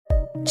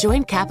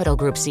Join Capital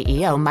Group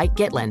CEO Mike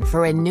Gitlin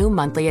for a new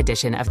monthly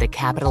edition of the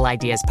Capital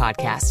Ideas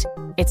Podcast.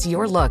 It's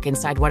your look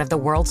inside one of the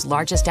world's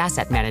largest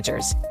asset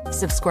managers.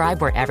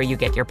 Subscribe wherever you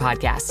get your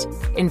podcasts.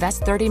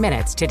 Invest 30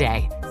 minutes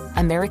today.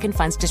 American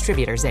Funds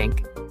Distributors,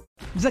 Inc.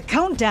 The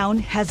countdown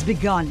has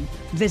begun.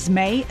 This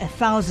May,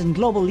 1,000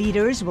 global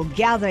leaders will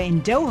gather in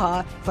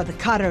Doha for the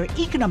Qatar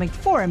Economic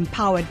Forum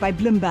powered by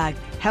Bloomberg,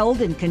 held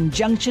in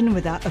conjunction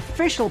with our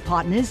official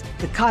partners,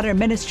 the Qatar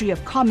Ministry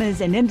of Commerce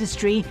and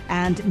Industry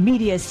and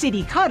Media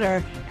City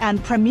Qatar,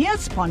 and premier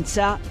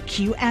sponsor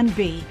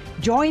QNB.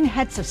 Join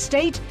heads of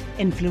state,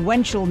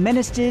 influential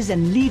ministers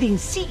and leading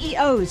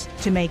CEOs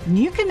to make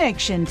new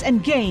connections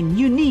and gain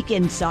unique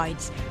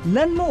insights.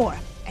 Learn more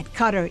at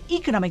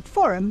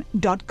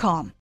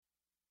QatarEconomicForum.com.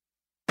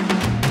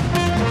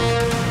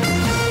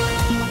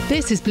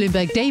 This is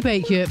Bloomberg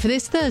Daybreak Europe for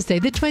this Thursday,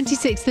 the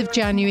 26th of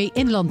January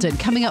in London,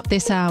 coming up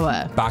this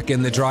hour. Back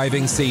in the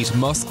driving seat,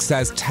 Musk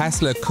says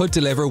Tesla could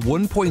deliver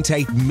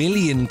 1.8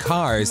 million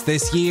cars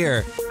this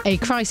year. A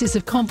crisis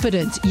of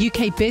confidence.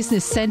 UK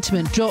business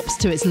sentiment drops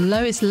to its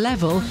lowest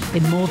level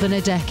in more than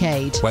a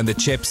decade. When the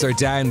chips are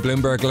down,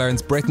 Bloomberg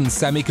learns Britain's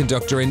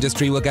semiconductor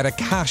industry will get a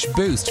cash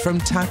boost from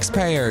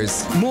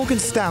taxpayers. Morgan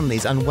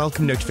Stanley's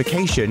unwelcome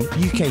notification,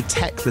 UK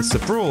tech lists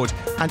abroad,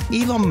 and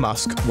Elon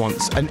Musk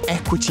wants an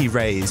equity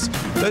raise.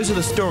 Those are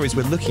the stories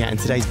we're looking at in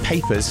today's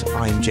papers.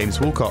 I'm James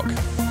Woolcock.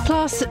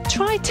 Plus,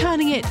 try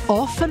turning it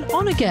off and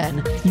on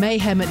again.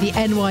 Mayhem at the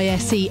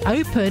NYSE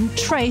Open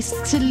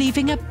traced to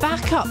leaving a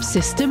backup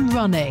system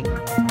running.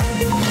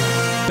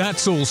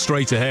 That's all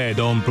straight ahead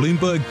on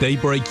Bloomberg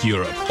Daybreak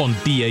Europe, on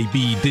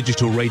DAB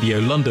Digital Radio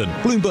London,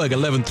 Bloomberg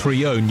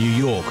 1130 New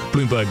York,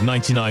 Bloomberg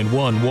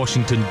 99.1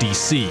 Washington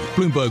DC,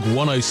 Bloomberg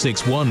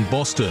 106.1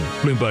 Boston,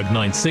 Bloomberg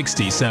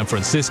 960 San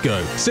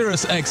Francisco,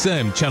 Sirius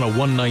XM Channel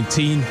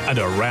 119, and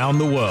around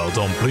the world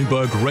on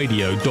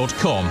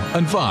BloombergRadio.com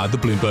and via the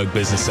Bloomberg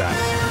Business app.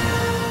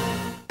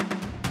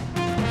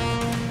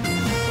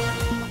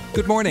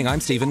 Good morning,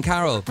 I'm Stephen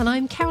Carroll. And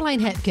I'm Caroline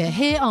Hepker.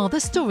 Here are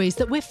the stories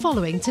that we're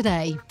following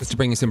today. Just to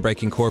bring you some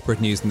breaking corporate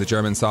news from the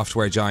German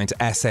software giant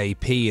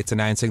SAP. It's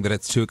announcing that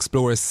it's to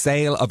explore a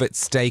sale of its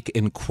stake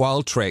in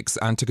Qualtrics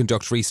and to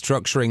conduct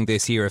restructuring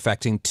this year,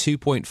 affecting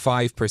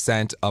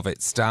 2.5% of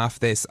its staff.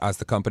 This as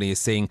the company is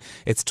seeing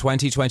its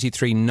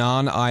 2023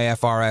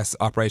 non-IFRS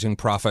operating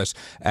profit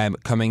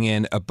coming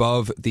in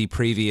above the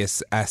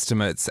previous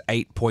estimates,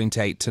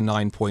 8.8 to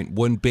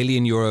 9.1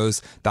 billion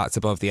euros. That's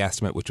above the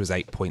estimate, which was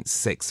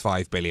 8.65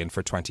 billion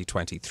for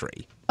 2023.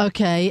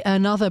 OK,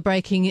 another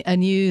breaking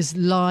news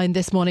line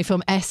this morning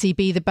from SEB.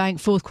 The bank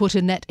fourth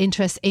quarter net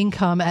interest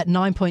income at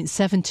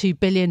 9.72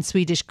 billion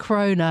Swedish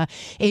krona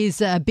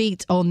is a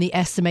beat on the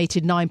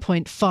estimated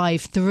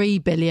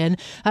 9.53 billion.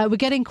 We're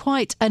getting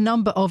quite a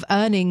number of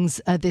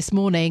earnings this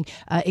morning,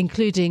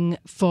 including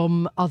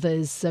from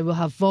others. So we'll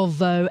have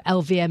Volvo,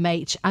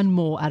 LVMH and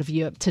more out of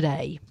Europe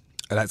today.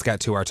 Let's get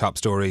to our top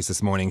stories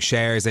this morning.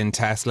 Shares in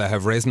Tesla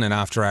have risen in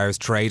after-hours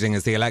trading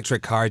as the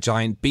electric car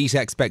giant beat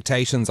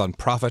expectations on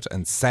profit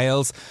and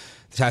sales.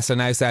 Tesla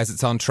now says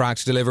it's on track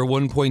to deliver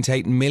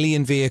 1.8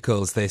 million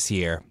vehicles this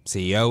year.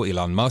 CEO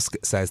Elon Musk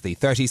says the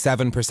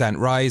 37%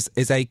 rise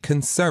is a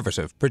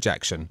conservative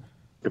projection.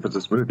 If it's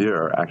a smooth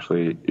year,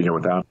 actually,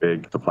 without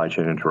big supply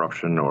chain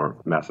interruption or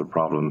massive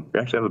problem, we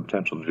actually have the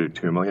potential to do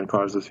 2 million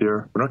cars this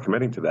year. We're not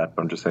committing to that,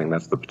 but I'm just saying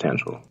that's the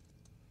potential.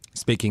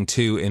 Speaking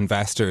to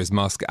investors,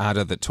 Musk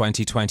added that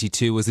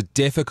 2022 was a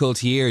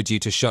difficult year due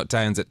to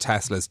shutdowns at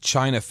Tesla's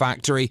China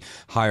factory,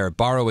 higher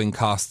borrowing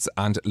costs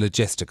and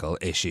logistical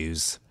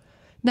issues.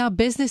 Now,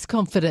 business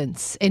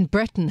confidence in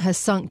Britain has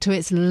sunk to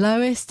its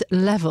lowest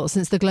level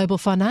since the global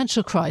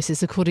financial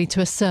crisis, according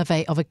to a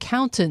survey of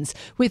accountants.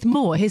 With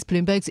more, here's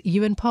Bloomberg's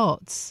Ewan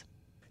Potts.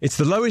 It's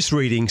the lowest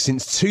reading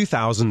since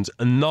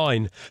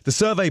 2009. The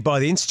survey by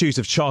the Institute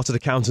of Chartered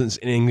Accountants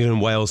in England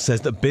and Wales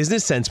says that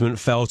business sentiment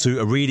fell to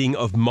a reading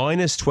of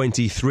minus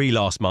 23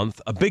 last month,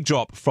 a big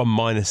drop from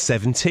minus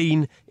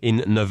 17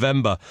 in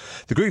November.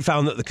 The group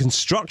found that the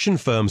construction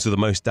firms were the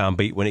most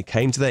downbeat when it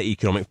came to their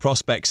economic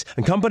prospects,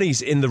 and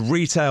companies in the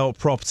retail,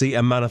 property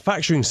and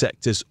manufacturing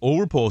sectors all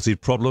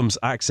reported problems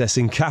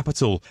accessing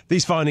capital.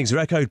 These findings are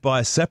echoed by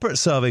a separate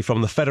survey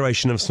from the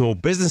Federation of Small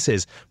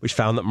Businesses, which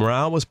found that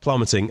morale was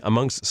plummeting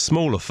amongst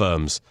smaller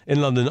firms. In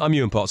London, I'm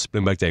Ewan Potts,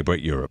 Bloomberg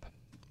Daybreak Europe.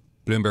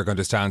 Bloomberg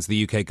understands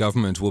the UK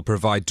government will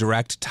provide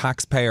direct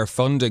taxpayer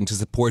funding to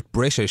support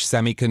British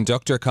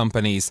semiconductor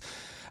companies.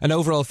 An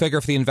overall figure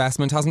for the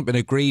investment hasn't been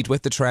agreed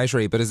with the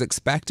Treasury, but is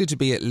expected to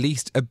be at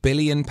least £1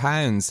 billion.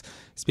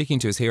 Speaking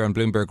to us here on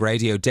Bloomberg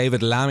Radio,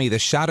 David Lammy, the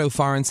Shadow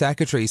Foreign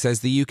Secretary,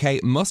 says the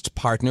UK must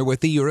partner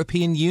with the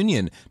European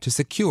Union to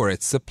secure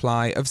its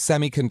supply of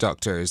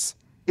semiconductors.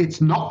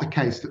 It's not the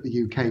case that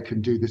the UK can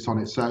do this on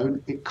its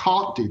own. It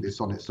can't do this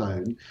on its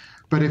own.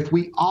 But if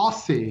we are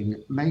seeing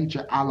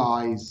major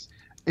allies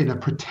in a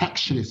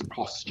protectionist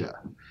posture,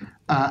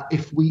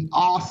 if we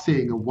are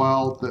seeing a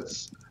world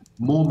that's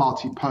more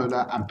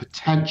multipolar and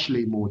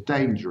potentially more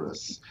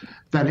dangerous,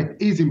 then it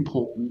is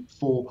important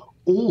for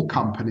all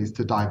companies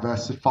to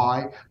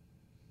diversify.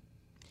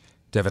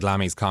 David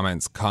Lammy's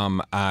comments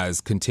come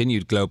as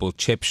continued global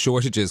chip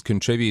shortages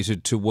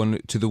contributed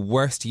to the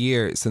worst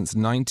year since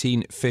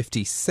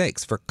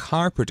 1956 for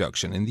car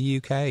production in the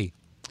UK.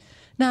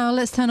 Now,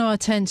 let's turn our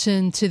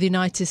attention to the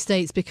United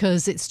States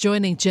because it's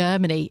joining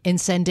Germany in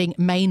sending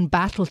main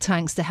battle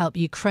tanks to help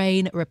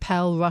Ukraine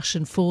repel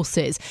Russian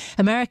forces.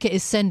 America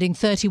is sending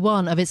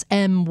 31 of its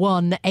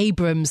M1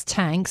 Abrams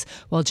tanks,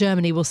 while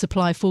Germany will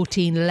supply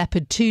 14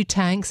 Leopard 2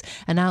 tanks.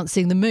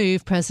 Announcing the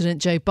move,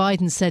 President Joe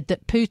Biden said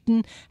that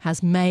Putin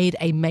has made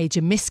a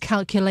major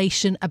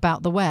miscalculation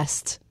about the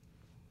West.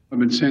 I've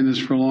been saying this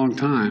for a long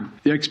time.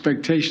 The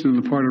expectation on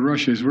the part of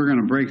Russia is we're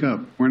going to break up.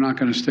 We're not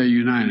going to stay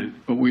united,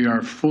 but we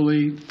are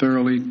fully,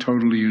 thoroughly,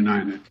 totally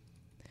united.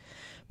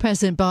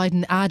 President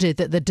Biden added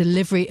that the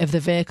delivery of the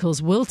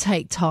vehicles will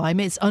take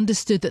time. It's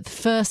understood that the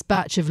first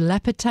batch of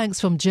Leopard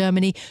tanks from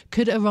Germany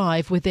could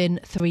arrive within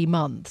 3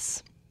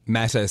 months.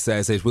 Meta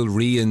says it will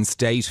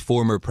reinstate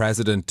former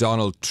President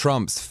Donald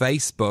Trump's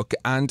Facebook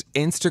and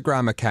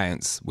Instagram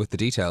accounts. With the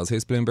details,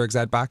 here's Bloomberg's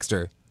Ed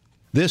Baxter.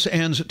 This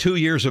ends 2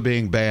 years of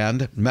being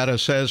banned. Meta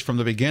says from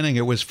the beginning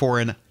it was for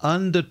an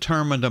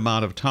undetermined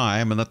amount of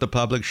time and that the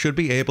public should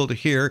be able to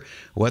hear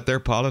what their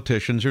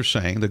politicians are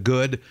saying, the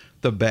good,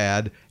 the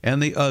bad, and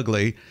the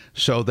ugly,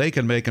 so they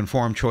can make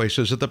informed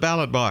choices at the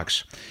ballot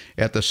box.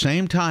 At the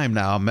same time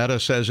now, Meta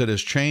says it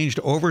has changed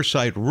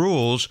oversight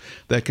rules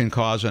that can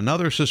cause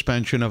another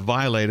suspension if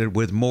violated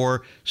with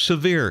more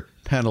severe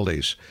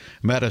penalties.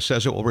 Meta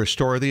says it will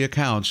restore the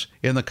accounts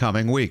in the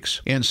coming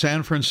weeks. In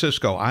San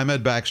Francisco, I'm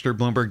Ed Baxter,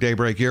 Bloomberg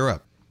Daybreak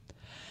Europe.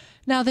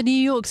 Now, the New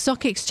York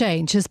Stock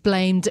Exchange has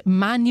blamed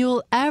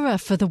manual error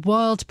for the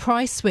wild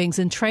price swings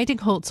and trading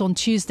halts on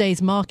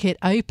Tuesday's market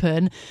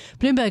open.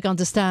 Bloomberg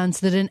understands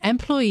that an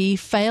employee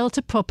failed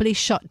to properly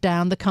shut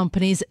down the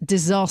company's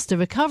disaster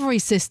recovery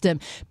system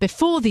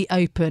before the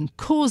open,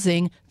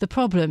 causing the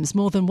problems.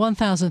 More than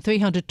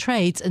 1,300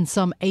 trades and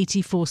some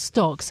 84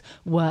 stocks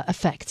were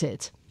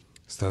affected.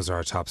 So those are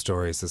our top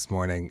stories this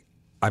morning.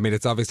 I mean,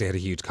 it's obviously had a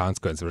huge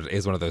consequence, but it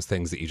is one of those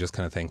things that you just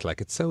kind of think, like,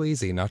 it's so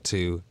easy not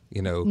to,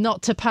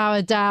 not to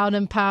power down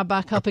and power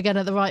back up again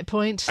at the right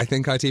point. I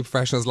think IT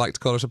professionals like to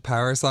call it a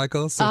power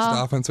cycle. Switch it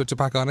off and switch it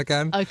back on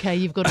again. OK,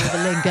 you've got all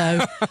the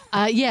lingo.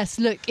 Yes,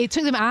 look, it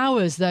took them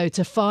hours, though,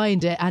 to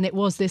find it. And it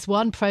was this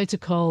one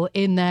protocol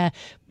in there,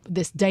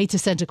 this data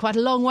centre quite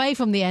a long way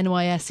from the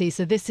NYSE.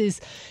 So this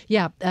is, a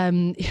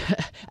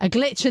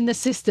glitch in the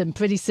system.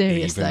 Pretty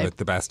serious, Even though. with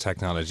the best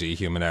technology,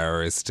 human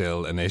error is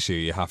still an issue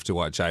you have to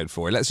watch out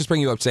for. Let's just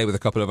bring you up to date with a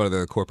couple of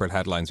other corporate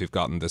headlines we've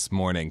gotten this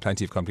morning.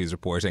 Plenty of companies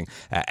reporting.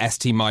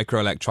 ST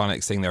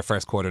Microelectronics seeing their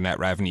first quarter net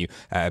revenue.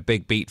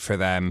 Big beat for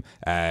them,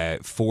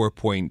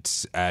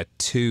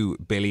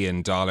 $4.2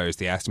 billion.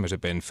 The estimate had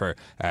been for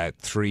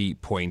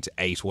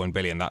 $3.81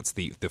 billion. That's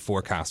the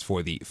forecast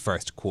for the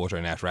first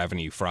quarter net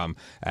revenue from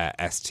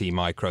ST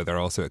Micro. They're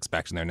also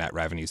expecting their net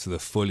revenues for the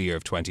full year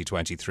of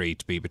 2023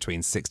 to be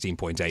between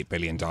 $16.8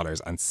 billion and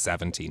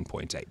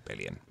 $17.8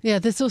 billion. Yeah,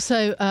 there's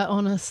also,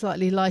 on a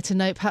slightly lighter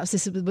note, perhaps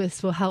this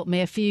will help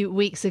me. A few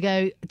weeks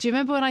ago, do you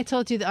remember when I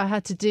told you that I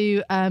had to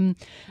do a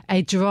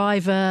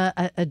driver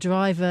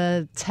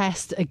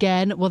test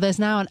again? Well, there's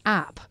now an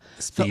app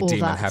Speed for all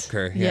Demon that.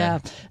 Hepker, Yeah.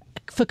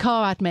 For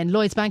car admin,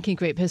 Lloyds Banking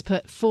Group has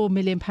put £4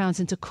 million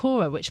into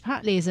Cora, which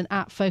apparently is an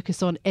app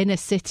focused on inner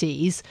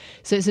cities.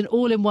 So it's an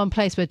all-in-one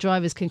place where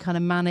drivers can kind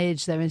of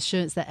manage their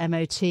insurance, their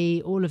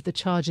MOT, all of the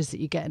charges that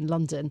you get in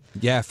London.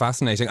 Yeah,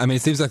 fascinating. I mean,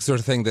 it seems like the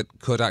sort of thing that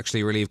could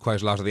actually relieve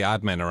quite a lot of the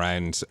admin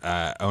around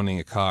owning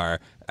a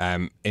car.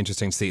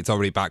 Interesting to see. It's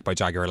already backed by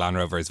Jaguar Land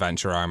Rover's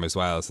venture arm as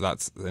well. So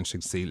that's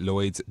interesting to see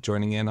Lloyd's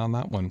joining in on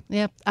that one.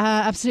 Yeah,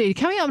 absolutely.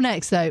 Coming up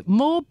next, though,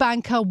 more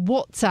banker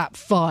WhatsApp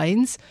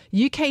fines,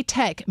 UK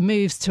tech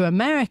moves to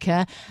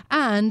America,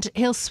 and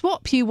he'll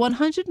swap you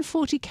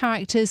 140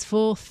 characters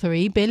for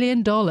 $3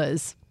 billion.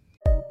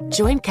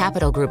 Join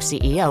Capital Group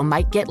CEO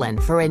Mike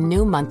Gitlin for a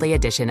new monthly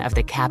edition of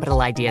the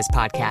Capital Ideas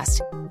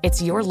podcast.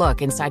 It's your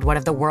look inside one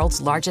of the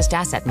world's largest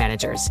asset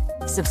managers.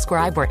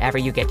 Subscribe wherever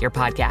you get your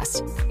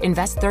podcasts.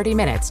 Invest 30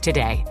 minutes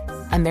today.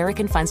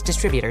 American Funds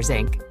Distributors,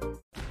 Inc.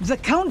 The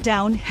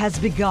countdown has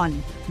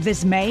begun.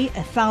 This May,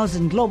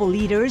 1,000 global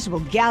leaders will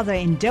gather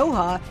in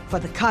Doha for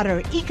the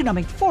Qatar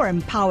Economic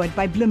Forum powered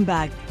by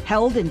Bloomberg,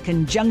 held in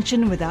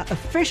conjunction with our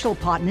official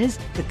partners,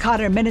 the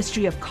Qatar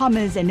Ministry of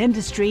Commerce and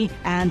Industry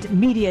and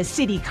Media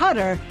City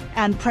Qatar,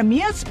 and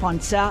premier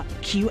sponsor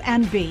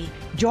QNB.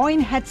 Join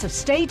heads of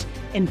state,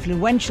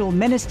 influential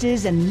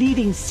ministers and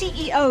leading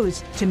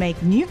CEOs to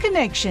make new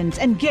connections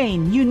and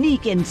gain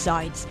unique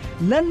insights.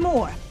 Learn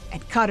more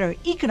at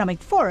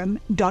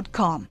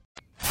QatarEconomicForum.com.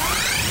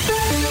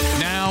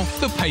 Now,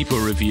 the paper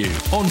review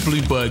on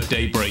Bloomberg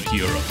Daybreak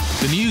Europe.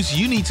 The news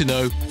you need to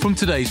know from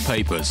today's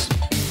papers.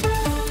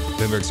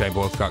 Bloomberg's Jane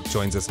Wolfcock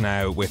joins us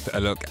now with a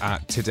look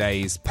at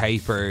today's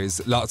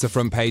papers. Lots of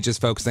front pages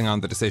focusing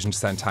on the decision to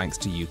send tanks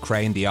to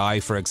Ukraine. The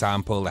Eye, for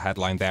example, the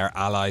headline there,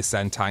 allies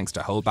send tanks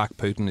to hold back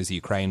Putin as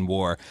Ukraine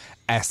war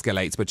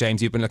escalates. But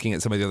James, you've been looking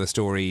at some of the other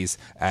stories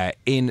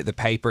in the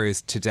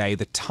papers today.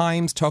 The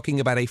Times talking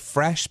about a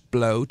fresh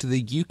blow to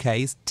the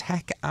UK's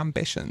tech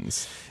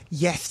ambitions.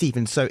 Yes,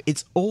 Stephen. So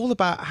it's all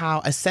about how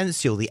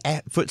Essential, the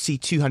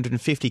FTSE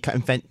 250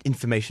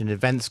 information and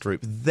events group,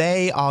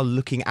 they are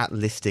looking at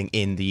listing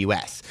in the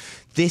US.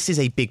 This is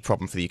a big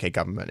problem for the UK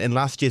government. In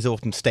last year's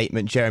autumn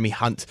statement, Jeremy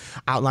Hunt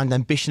outlined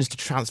ambitions to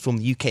transform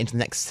the UK into the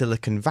next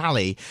Silicon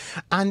Valley.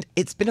 And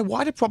it's been a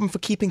wider problem for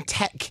keeping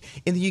tech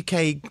in the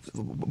UK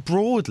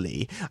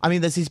broadly. I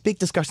mean, there's these big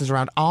discussions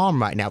around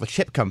ARM right now, the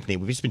chip company.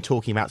 We've just been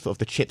talking about sort of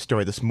the chip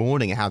story this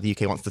morning and how the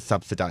UK wants to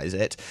subsidise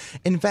it.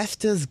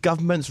 Investors,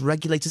 governments,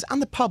 regulators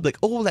and the public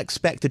all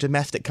expect a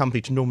domestic company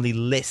to normally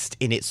list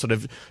in its sort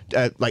of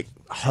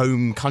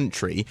home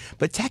country.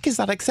 But tech is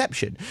that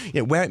exception.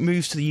 Where it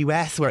moves to the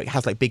US, where it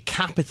has big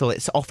capital,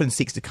 it often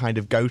seeks to kind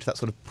of go to that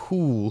sort of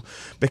pool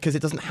because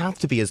it doesn't have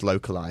to be as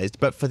localised.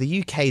 But for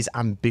the UK's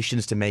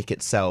ambitions to make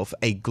itself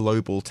a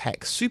global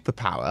tech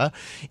superpower,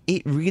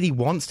 it really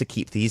wants to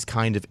keep these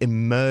kind of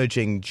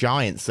emerging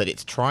giants that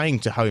it's trying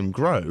to home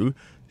grow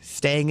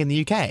staying in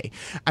the UK.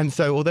 And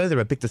so although there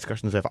are big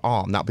discussions over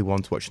ARM, that'll be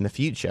one to watch in the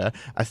future,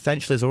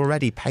 Essential is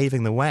already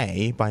paving the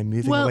way by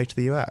moving away to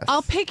the US.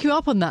 I'll pick you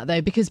up on that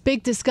though, because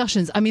big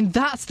discussions, I mean,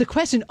 that's the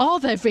question. Are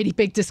there really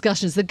big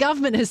discussions? The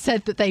government has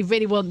said that they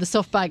really want the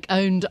SoftBank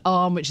owned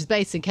ARM, which is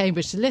based in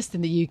Cambridge, to list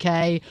in the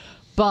UK.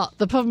 But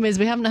the problem is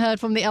we haven't heard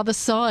from the other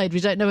side. We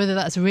don't know whether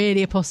that's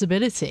really a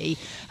possibility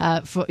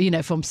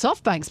from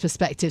SoftBank's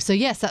perspective. So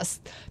yes, I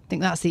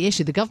think that's the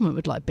issue. The government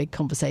would like big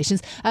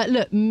conversations.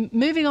 Look,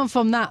 moving on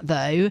from that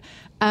though,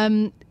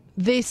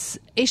 this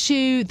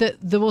issue that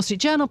the Wall Street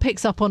Journal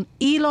picks up on,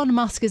 Elon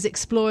Musk is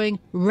exploring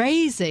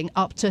raising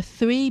up to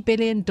 $3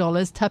 billion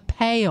to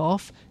pay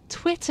off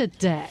Twitter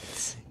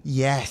debt.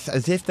 Yes,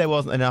 as if there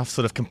wasn't enough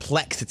sort of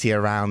complexity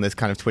around this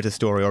kind of Twitter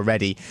story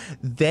already.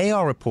 They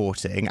are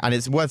reporting, and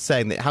it's worth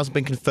saying that it hasn't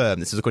been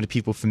confirmed, this is according to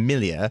people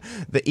familiar,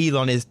 that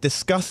Elon is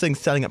discussing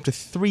selling up to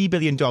 $3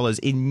 billion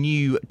in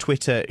new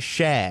Twitter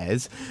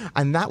shares,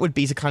 and that would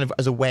be to kind of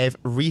as a way of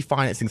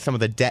refinancing some of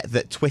the debt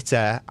that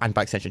Twitter, and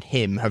by extension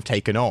him, have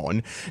taken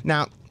on.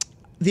 Now,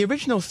 the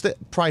original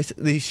price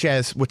these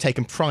shares were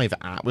taken private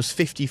at was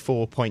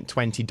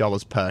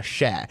 $54.20 per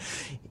share.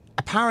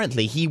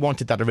 Apparently, he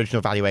wanted that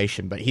original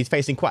valuation, but he's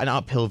facing quite an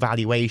uphill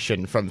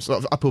valuation from sort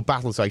of uphill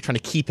battle, trying to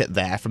keep it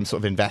there from sort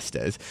of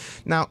investors.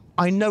 Now,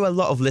 I know a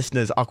lot of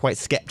listeners are quite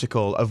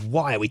sceptical of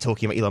why are we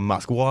talking about Elon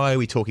Musk? Why are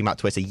we talking about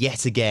Twitter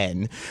yet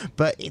again?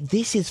 But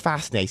this is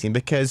fascinating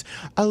because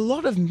a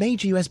lot of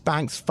major US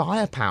banks'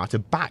 firepower to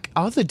back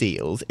other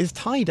deals is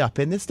tied up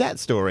in this debt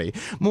story.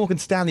 Morgan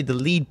Stanley, the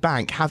lead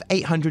bank, have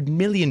 $800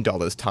 million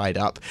tied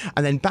up,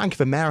 and then Bank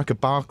of America,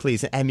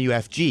 Barclays, and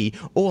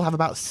MUFG all have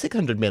about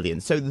 $600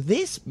 million. So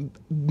this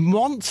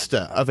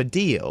monster of a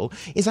deal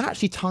is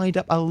actually tied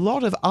up a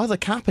lot of other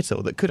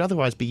capital that could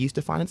otherwise be used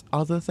to finance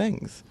other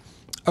things.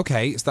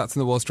 OK, so that's in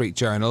the Wall Street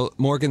Journal.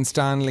 Morgan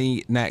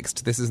Stanley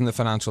next. This is in the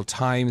Financial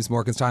Times.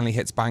 Morgan Stanley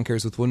hits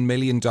bankers with $1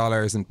 million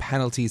in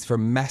penalties for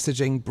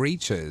messaging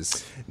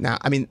breaches. Now,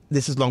 I mean,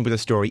 this has long been a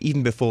story,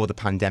 even before the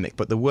pandemic,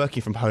 but the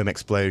working from home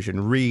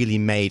explosion really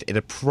made it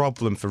a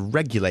problem for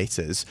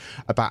regulators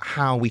about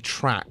how we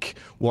track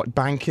what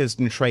bankers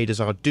and traders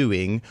are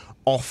doing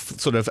off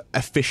sort of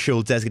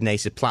official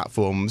designated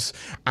platforms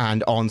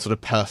and on sort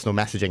of personal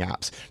messaging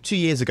apps. 2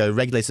 years ago,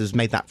 regulators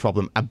made that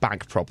problem a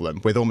bank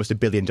problem with almost $1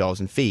 billion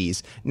in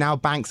fees. Now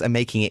banks are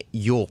making it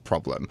your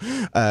problem,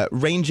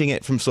 ranging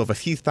it from sort of a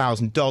few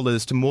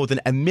 $1,000s to more than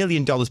 $1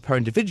 million per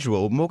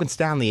individual. Morgan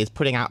Stanley is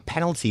putting out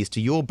penalties to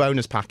your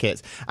bonus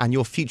packets and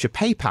your future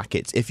pay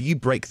packets if you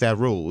break their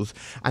rules.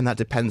 And that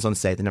depends on,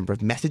 say, the number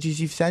of messages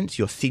you've sent,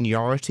 your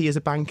seniority as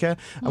a banker,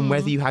 and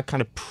whether you had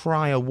kind of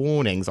prior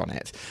warnings on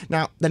it.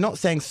 Now, they're not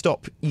saying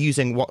stop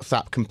using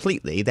WhatsApp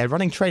completely. They're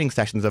running training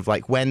sessions of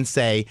when,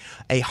 say,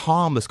 a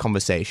harmless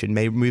conversation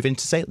may move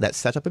into, say, let's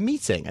set up a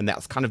meeting. And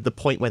that's kind of the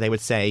point where they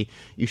would say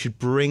you should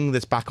bring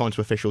this back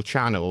onto official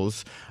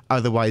channels.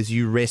 Otherwise,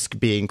 you risk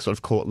being sort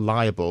of caught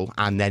liable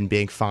and then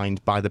being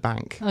fined by the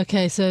bank.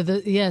 OK, so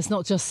it's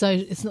not just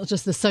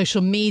the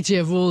social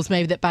media rules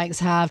maybe that banks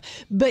have,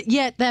 but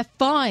yet they're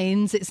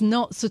fines. It's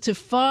not sort of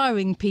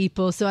firing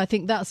people. So I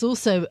think that's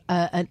also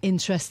an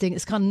interesting.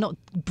 It's kind of not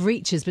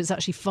breaches, but it's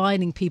actually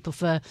fining people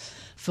for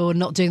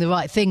not doing the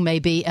right thing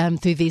maybe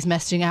through these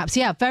messaging apps.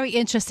 Yeah, very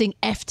interesting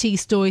FT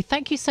story.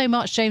 Thank you so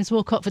much, James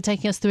Walcott, for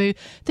taking us through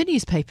the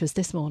newspapers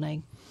this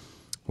morning.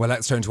 Well,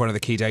 let's turn to one of the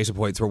key data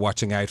points we're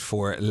watching out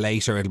for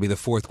later. It'll be the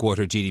fourth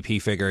quarter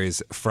GDP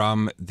figures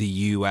from the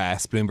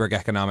US. Bloomberg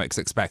Economics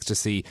expects to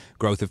see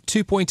growth of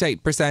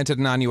 2.8% at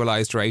an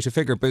annualised rate, a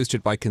figure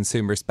boosted by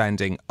consumer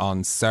spending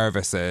on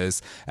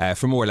services.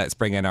 For more, let's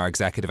bring in our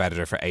executive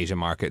editor for Asia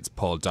Markets,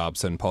 Paul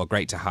Dobson. Paul,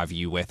 great to have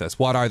you with us.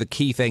 What are the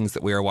key things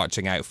that we are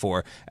watching out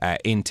for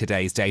in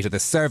today's data? The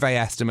survey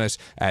estimate,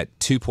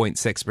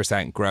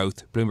 2.6%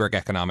 growth. Bloomberg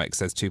Economics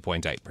says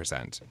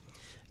 2.8%.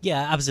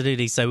 Yeah,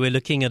 absolutely. So we're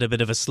looking at a bit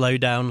of a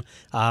slowdown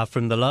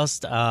from the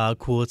last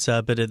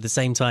quarter, but at the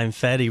same time,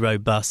 fairly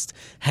robust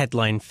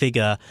headline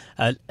figure,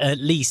 at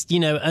least,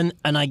 and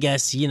I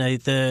guess,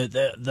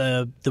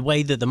 the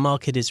way that the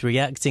market is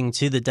reacting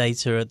to the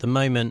data at the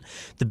moment,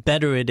 the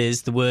better it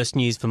is, the worse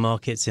news for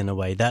markets in a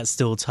way. That's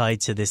still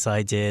tied to this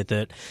idea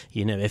that,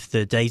 if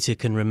the data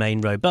can remain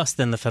robust,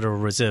 then the Federal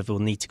Reserve will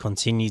need to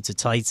continue to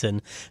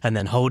tighten and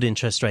then hold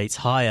interest rates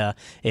higher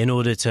in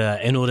order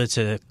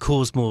to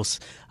cause more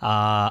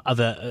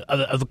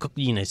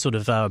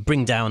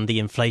bring down the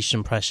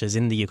inflation pressures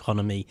in the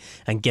economy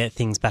and get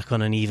things back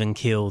on an even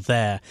keel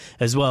there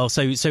as well.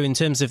 So in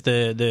terms of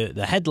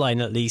the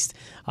headline, at least,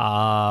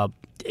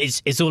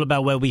 it's all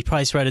about where we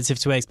price relative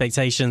to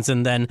expectations,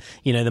 and then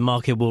the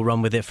market will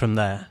run with it from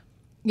there.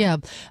 Yeah.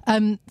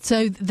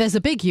 So there's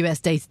a big US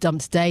data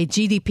dump today.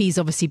 GDP is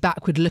obviously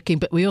backward looking,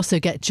 but we also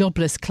get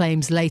jobless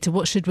claims later.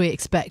 What should we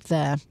expect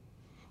there?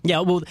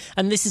 Yeah, well,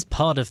 and this is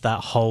part of that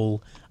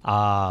whole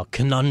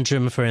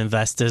conundrum for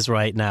investors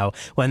right now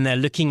when they're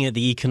looking at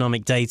the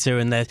economic data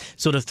and they're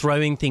sort of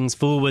throwing things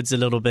forwards a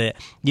little bit.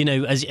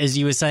 As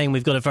you were saying,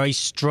 we've got a very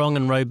strong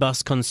and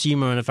robust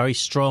consumer and a very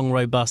strong,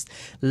 robust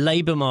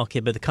labour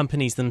market, but the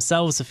companies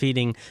themselves are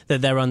feeling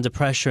that they're under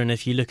pressure. And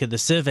if you look at the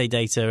survey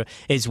data,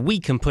 it's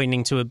weak and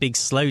pointing to a big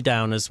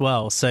slowdown as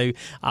well. So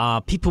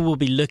people will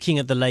be looking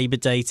at the labour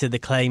data, the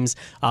claims,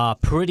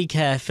 pretty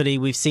carefully.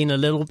 We've seen a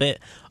little bit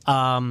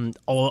of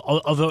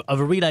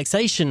a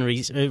relaxation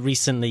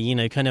recently,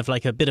 kind of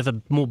like a bit of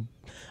a more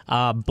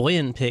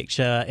buoyant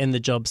picture in the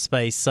job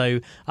space. So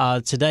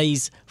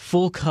today's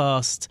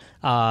forecast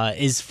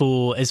is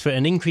for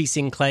an increase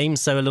in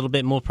claims, so a little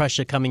bit more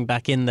pressure coming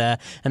back in there,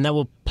 and that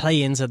will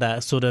play into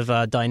that sort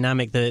of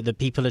dynamic that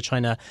people are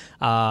trying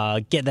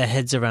to get their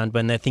heads around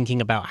when they're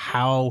thinking about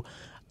how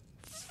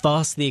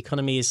fast the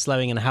economy is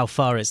slowing and how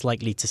far it's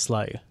likely to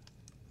slow.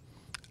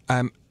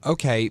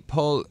 Okay,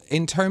 Paul,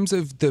 in terms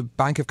of the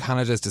Bank of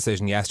Canada's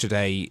decision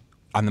yesterday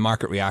and the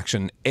market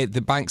reaction, the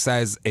bank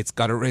says it's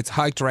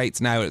hiked rates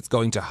now, it's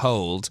going to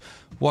hold.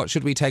 What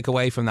should we take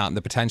away from that and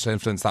the potential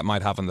influence that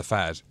might have on the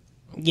Fed?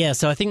 Yeah,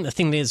 so I think the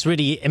thing that's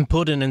really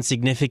important and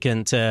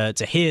significant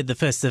to hear the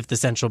first of the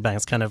central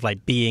banks kind of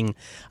like being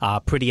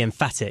pretty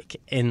emphatic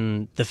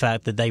in the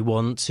fact that they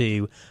want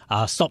to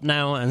stop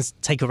now and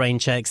take a rain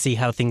check, see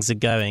how things are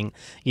going.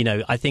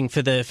 I think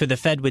for the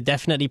Fed, we're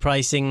definitely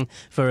pricing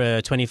for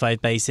a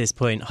 25 basis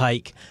point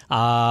hike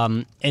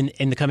in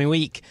the coming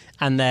week,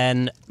 and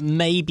then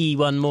maybe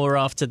one more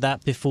after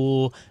that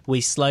before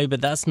we slow,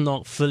 but that's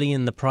not fully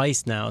in the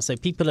price now. So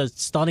people are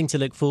starting to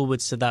look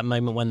forwards to that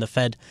moment when the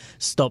Fed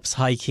stops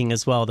hiking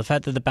as well. The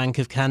fact that the Bank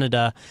of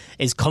Canada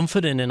is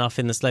confident enough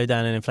in the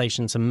slowdown in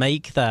inflation to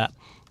make that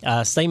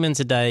statement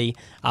today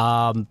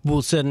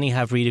will certainly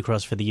have read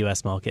across for the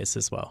US markets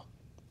as well.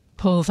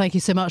 Paul, thank you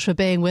so much for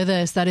being with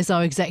us. That is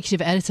our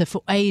executive editor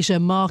for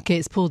Asia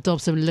Markets, Paul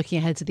Dobson, looking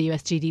ahead to the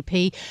US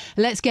GDP.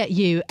 Let's get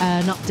you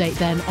an update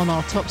then on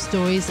our top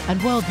stories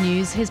and world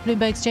news. Here's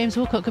Bloomberg's James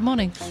Walcott. Good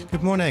morning.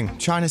 Good morning.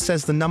 China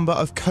says the number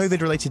of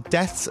COVID-related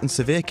deaths and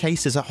severe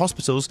cases at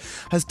hospitals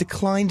has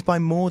declined by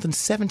more than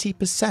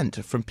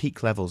 70% from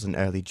peak levels in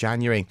early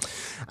January.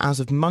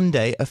 As of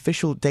Monday,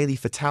 official daily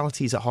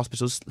fatalities at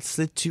hospitals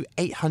slid to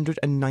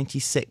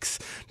 896,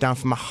 down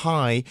from a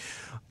high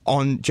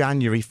on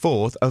January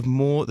 4th of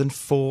more than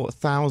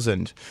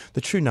 4,000. The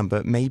true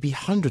number may be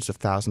hundreds of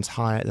thousands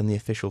higher than the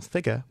official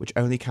figure, which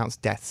only counts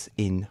deaths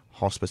in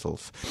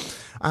hospitals.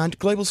 And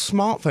global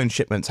smartphone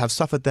shipments have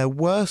suffered their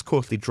worst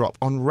quarterly drop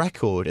on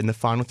record in the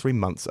final 3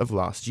 months of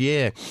last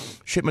year.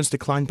 Shipments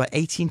declined by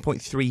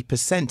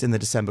 18.3% in the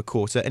December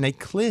quarter, in a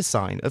clear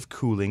sign of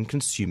cooling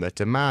consumer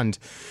demand.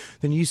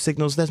 The news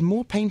signals there's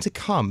more pain to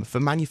come for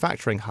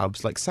manufacturing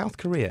hubs like South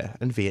Korea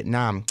and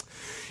Vietnam.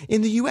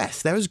 In the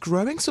US, there is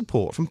growing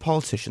support from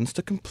politicians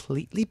to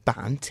completely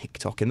ban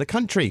TikTok in the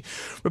country.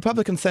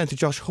 Republican Senator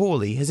Josh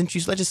Hawley has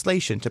introduced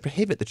legislation to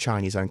prohibit the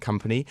Chinese-owned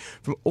company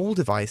from all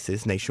devices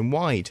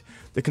nationwide.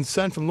 The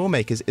concern from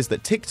lawmakers is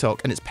that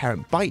TikTok and its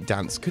parent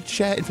ByteDance could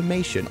share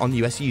information on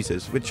US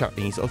users with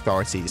Chinese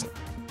authorities.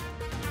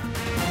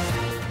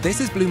 This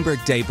is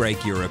Bloomberg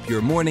Daybreak Europe,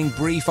 your morning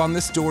brief on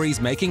the stories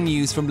making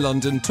news from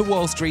London to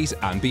Wall Street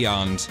and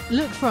beyond.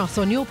 Look for us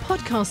on your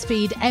podcast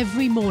feed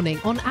every morning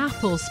on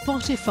Apple,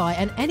 Spotify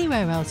and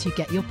anywhere else you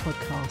get your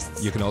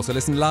podcasts. You can also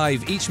listen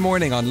live each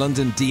morning on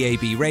London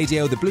DAB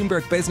Radio, the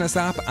Bloomberg Business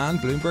app and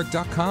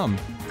Bloomberg.com.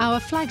 Our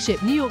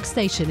flagship New York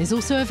station is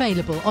also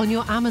available on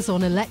your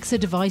Amazon Alexa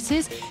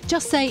devices.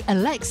 Just say,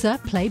 Alexa,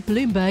 play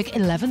Bloomberg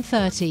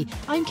 1130.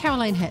 I'm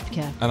Caroline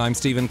Hepker. And I'm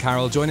Stephen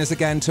Carroll. Join us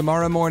again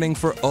tomorrow morning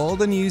for all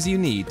the news you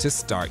need to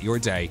start your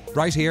day,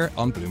 right here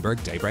on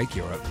Bloomberg Daybreak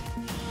Europe.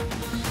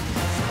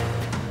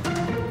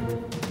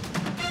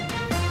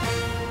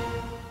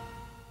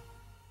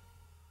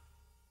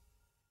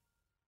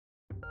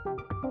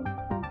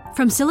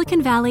 From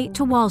Silicon Valley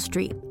to Wall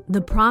Street,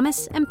 the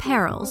promise and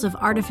perils of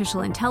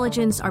artificial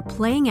intelligence are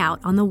playing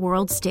out on the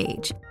world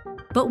stage.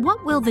 But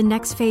what will the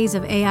next phase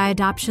of AI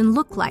adoption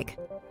look like?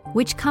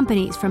 Which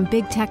companies, from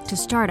big tech to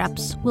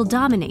startups, will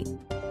dominate?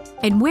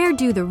 And where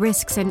do the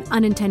risks and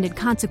unintended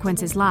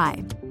consequences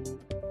lie?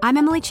 I'm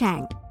Emily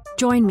Chang.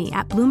 Join me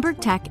at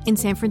Bloomberg Tech in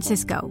San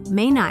Francisco,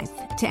 May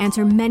 9th, to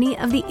answer many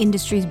of the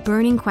industry's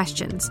burning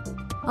questions,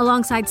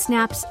 alongside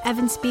Snap's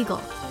Evan Spiegel,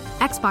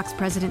 Xbox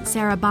President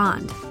Sarah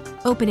Bond,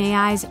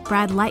 OpenAI's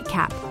Brad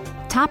Lightcap,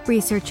 top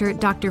researcher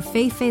Dr.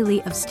 Fei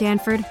Li of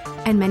Stanford,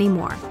 and many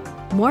more.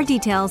 More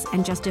details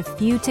and just a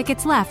few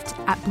tickets left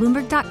at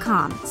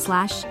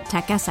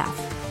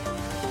Bloomberg.com/TechSF.